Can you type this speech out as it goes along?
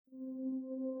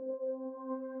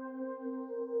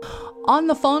On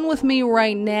the phone with me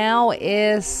right now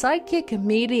is psychic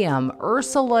medium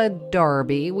Ursula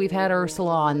Darby. We've had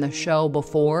Ursula on the show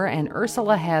before, and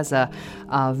Ursula has a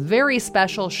very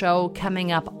special show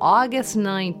coming up August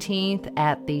 19th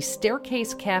at the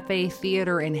Staircase Cafe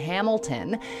Theater in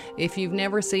Hamilton. If you've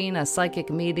never seen a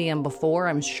psychic medium before,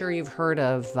 I'm sure you've heard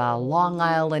of Long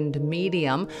Island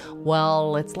Medium.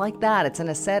 Well, it's like that. It's in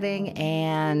a setting,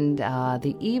 and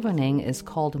the evening is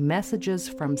called Messages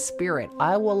from Spirit.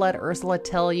 I will let Ursula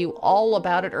tell you all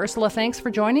about it. Ursula, thanks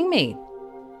for joining me.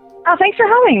 Oh, thanks for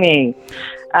having me.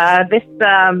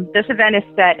 This event is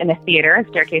set in a theater, a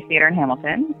Staircase Theater in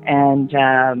Hamilton, and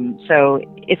so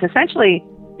it's essentially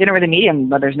dinner with a medium,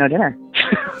 but there's no dinner.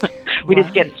 We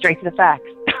just get straight to the facts.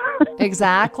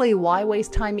 Exactly. Why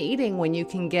waste time eating when you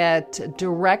can get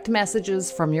direct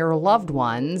messages from your loved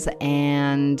ones?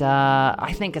 And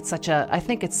I think it's such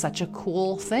a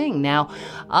cool thing. Now,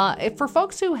 for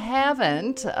folks who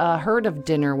haven't heard of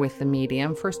Dinner with the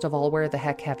Medium, first of all, where the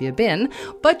heck have you been?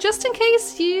 But just in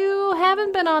case you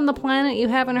haven't been on the planet, you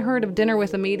haven't heard of Dinner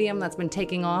with a Medium that's been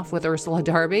taking off with Ursula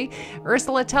Darby.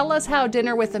 Ursula, tell us how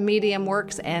Dinner with the Medium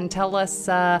works, and tell us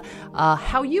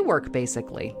how you work,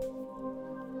 basically.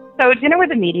 So Dinner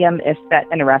with a Medium is set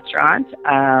in a restaurant,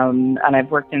 and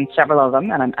I've worked in several of them,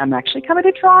 and I'm actually coming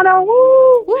to Toronto,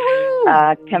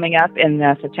 coming up in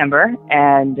September.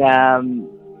 And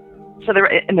so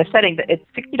in the setting, it's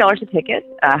 $60 a ticket.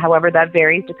 However, that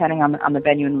varies depending on the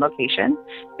venue and location.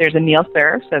 There's a meal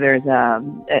served, so there's a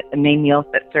main meal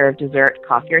that's served, dessert,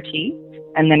 coffee or tea.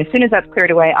 And then as soon as that's cleared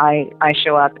away, I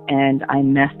show up and I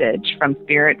message from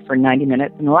Spirit for 90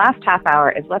 minutes. And the last half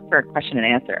hour is left for a question and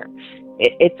answer.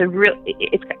 It's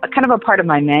kind of a part of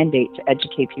my mandate to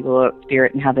educate people about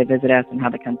Spirit and how they visit us and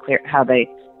how they connect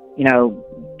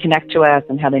to us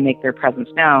and how they make their presence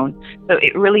known. So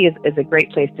it really is a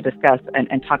great place to discuss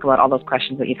and talk about all those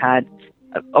questions that you've had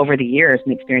over the years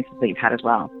and the experiences that you've had as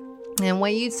well. And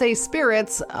when you say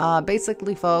spirits,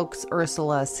 basically, folks,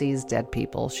 Ursula sees dead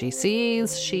people. She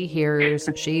sees, she hears,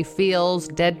 she feels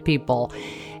dead people.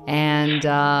 And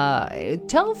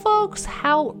tell folks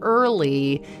how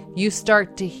early you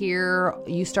start to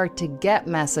get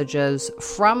messages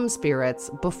from spirits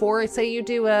before, say, you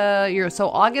do so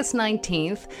August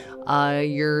 19th,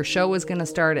 your show is going to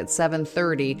start at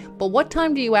 7:30. But what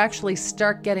time do you actually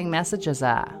start getting messages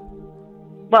at?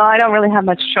 Well, I don't really have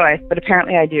much choice, but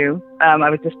apparently I do. I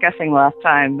was discussing last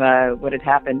time what had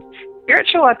happened. Spirits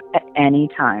show up at any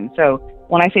time. So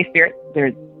when I say spirit,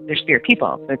 they're spirit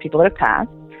people. They're people that have passed.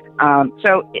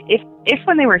 So if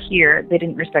when they were here, they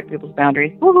didn't respect people's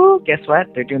boundaries, woohoo, guess what?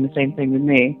 They're doing the same thing with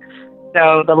me.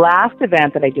 So the last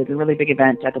event that I did, a really big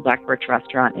event at the Black Birch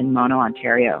Restaurant in Mono,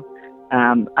 Ontario,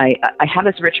 I have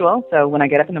this ritual. So when I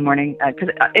get up in the morning, because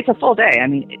it's a full day, I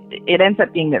mean, it ends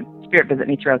up being that spirit visit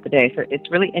me throughout the day. So it's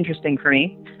really interesting for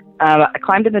me. I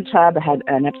climbed in the tub. I had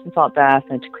an Epsom salt bath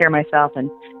and to clear myself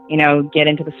and, get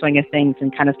into the swing of things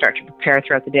and kind of start to prepare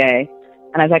throughout the day.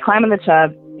 And as I climb in the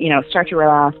tub, start to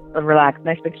relax,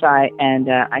 nice big sigh,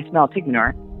 and I smell pig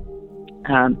manure.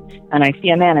 And I see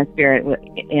a man in spirit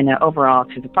in an overall,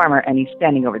 who's a farmer, and he's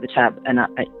standing over the tub. And that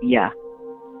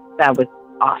was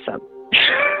awesome.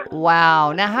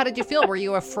 Wow. Now, how did you feel? Were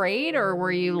you afraid, or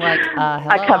were you like, hello?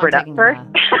 I covered up first.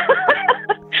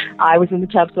 I was in the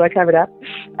tub, so I covered up.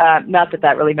 Not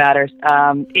that really matters.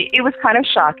 It was kind of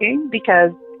shocking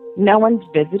because no one's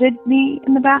visited me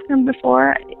in the bathroom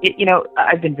before.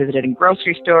 I've been visited in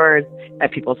grocery stores,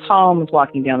 at people's homes,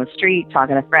 walking down the street,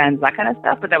 talking to friends, that kind of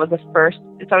stuff. But that was the first.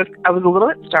 So I was a little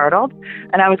bit startled,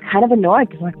 and I was kind of annoyed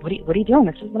because I'm like, what are you doing?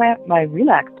 This is my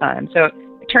relax time. So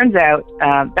it turns out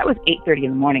that was 8:30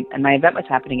 in the morning, and my event was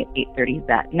happening at 8:30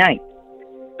 that night.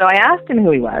 So I asked him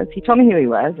who he was. He told me who he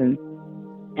was, and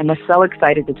was so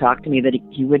excited to talk to me that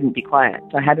he wouldn't be quiet.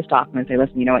 So I had to stop him and say,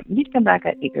 listen, you know what? You need to come back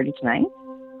at 8:30 tonight.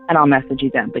 And I'll message you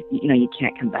then, but you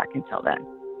can't come back until then.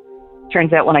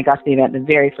 Turns out when I got to the event, the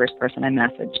very first person I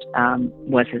messaged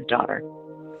was his daughter.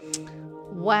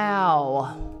 Wow.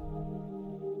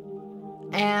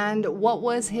 And what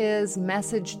was his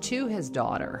message to his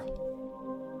daughter?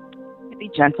 To be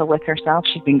gentle with herself.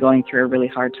 She's been going through a really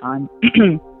hard time.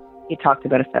 He talked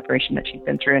about a separation that she's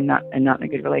been through and not in a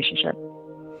good relationship.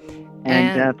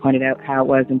 And pointed out how it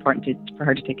was important for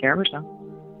her to take care of herself.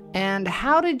 And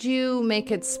how did you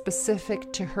make it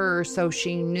specific to her so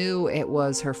she knew it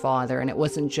was her father and it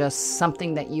wasn't just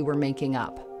something that you were making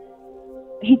up?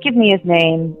 He gave me his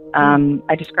name.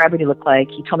 I described what he looked like.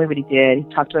 He told me what he did. He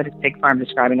talked about his pig farm,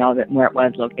 describing all of it and where it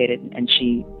was located. And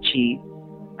she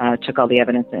took all the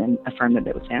evidence and affirmed that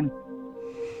it was him.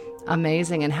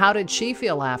 Amazing. And how did she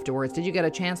feel afterwards? Did you get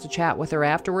a chance to chat with her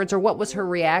afterwards, or what was her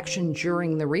reaction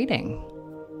during the reading?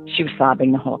 She was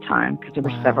sobbing the whole time because there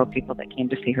were several people that came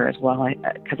to see her as well.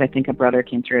 Because I think a brother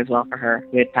came through as well for her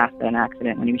who had passed in an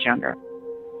accident when he was younger.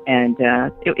 And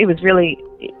it was really,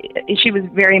 she was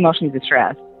very emotionally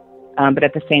distressed. But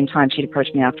at the same time, she'd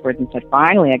approached me afterwards and said,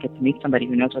 finally, I get to meet somebody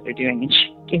who knows what they're doing. And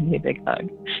she gave me a big hug.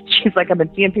 She's like, I've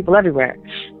been seeing people everywhere.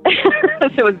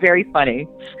 So it was very funny.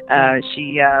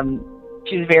 She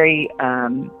was very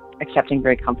accepting,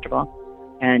 very comfortable.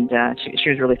 And she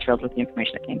was really thrilled with the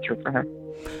information that came through for her.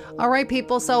 All right,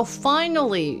 people. So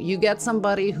finally, you get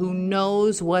somebody who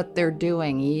knows what they're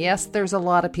doing. Yes, there's a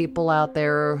lot of people out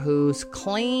there who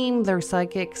claim they're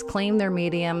psychics, claim they're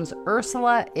mediums.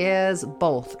 Ursula is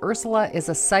both. Ursula is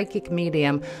a psychic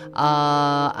medium.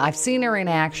 I've seen her in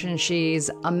action. She's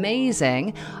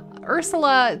amazing.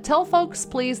 Ursula, tell folks,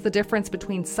 please, the difference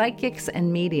between psychics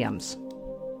and mediums.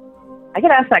 I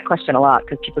get asked that question a lot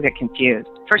because people get confused.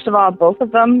 First of all, both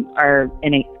of them are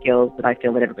innate skills that I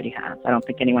feel that everybody has. I don't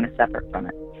think anyone is separate from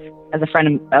it. As a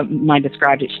friend of mine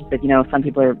described it, she said, some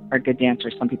people are good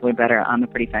dancers, some people are better. I'm a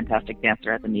pretty fantastic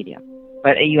dancer as a medium.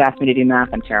 But you asked me to do math,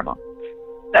 I'm terrible.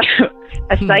 So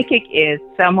a psychic is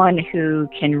someone who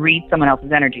can read someone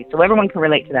else's energy. So everyone can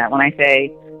relate to that. When I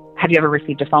say, have you ever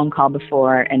received a phone call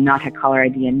before and not had caller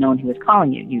ID and known who was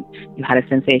calling you? You had a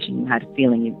sensation, you had a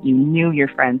feeling, you knew your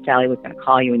friend Sally was going to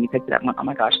call you, and you picked it up and went, oh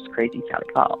my gosh, it's crazy, Sally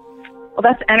called. Well,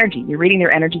 that's energy. You're reading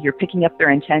their energy, you're picking up their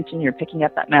intention, you're picking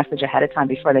up that message ahead of time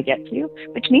before they get to you,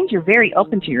 which means you're very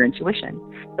open to your intuition.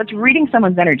 So it's reading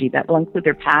someone's energy that will include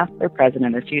their past, their present,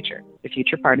 and their future. The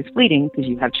future part is fleeting because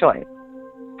you have choice.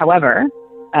 However,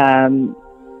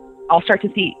 I'll start to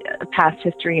see past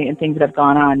history and things that have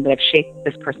gone on that have shaped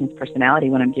this person's personality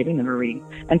when I'm giving them a reading.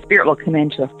 And spirit will come in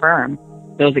to affirm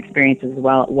those experiences as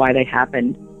well, why they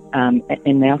happened, and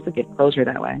they also get closure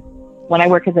that way. When I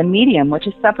work as a medium, which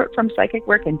is separate from psychic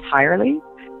work entirely,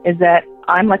 is that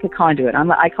I'm like a conduit.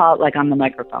 I call it like I'm the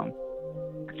microphone.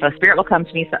 So a spirit will come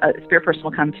to me, a spirit person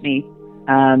will come to me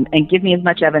and give me as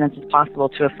much evidence as possible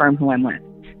to affirm who I'm with.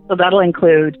 So that'll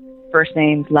include first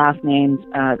names, last names,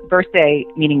 birthday,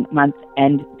 meaning month,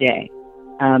 and day.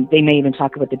 They may even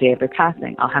talk about the day of their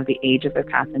passing. I'll have the age of their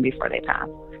passing before they pass.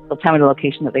 They'll tell me the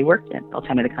location that they worked in. They'll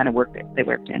tell me the kind of work that they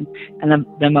worked in. And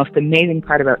the most amazing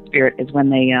part about spirit is when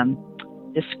they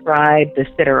describe the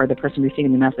sitter or the person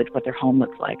receiving the message what their home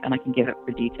looks like, and I can give it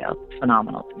for details. It's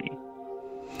phenomenal to me.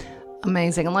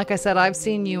 Amazing. And like I said, I've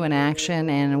seen you in action,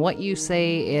 and what you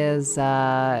say is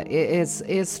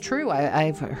true.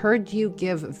 I've heard you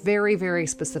give very, very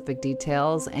specific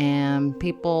details, and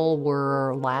people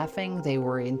were laughing. They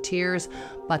were in tears,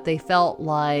 but they felt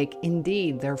like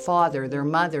indeed their father, their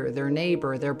mother, their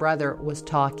neighbor, their brother was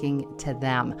talking to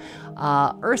them.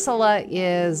 Ursula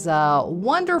is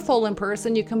wonderful in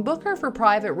person. You can book her for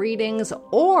private readings,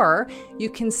 or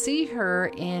you can see her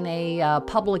in a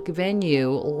public venue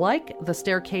like the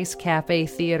Staircase Cafe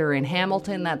Theater in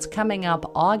Hamilton. That's coming up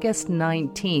August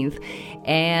 19th.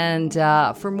 And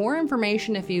for more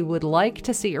information, if you would like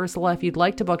to see Ursula, if you'd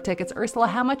like to book tickets, Ursula,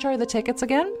 how much are the tickets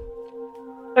again?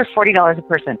 They're $40 a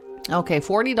person. Okay,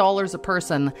 $40 a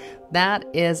person. That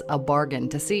is a bargain.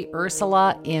 To see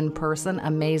Ursula in person,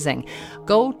 amazing.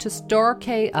 Go to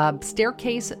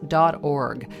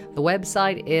staircase.org. The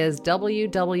website is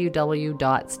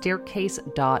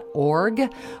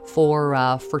www.staircase.org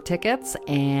for tickets,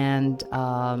 and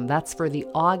that's for the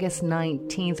August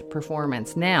 19th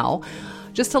performance. Now,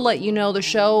 just to let you know, the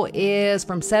show is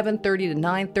from 7:30 to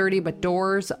 9:30, but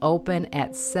doors open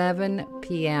at 7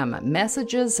 p.m.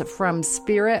 Messages from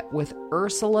Spirit with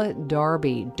Ursula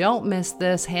Darby. Don't miss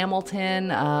this. Hamilton,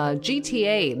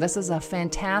 GTA. This is a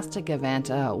fantastic event,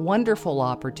 a wonderful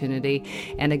opportunity.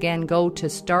 And again, go to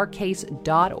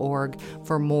starcase.org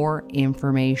for more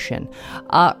information.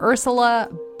 Ursula,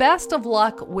 best of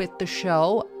luck with the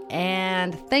show.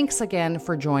 And thanks again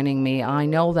for joining me. I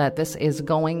know that this is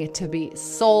going to be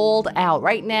sold out.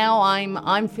 Right now,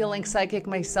 I'm feeling psychic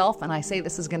myself, and I say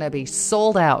this is going to be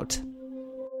sold out.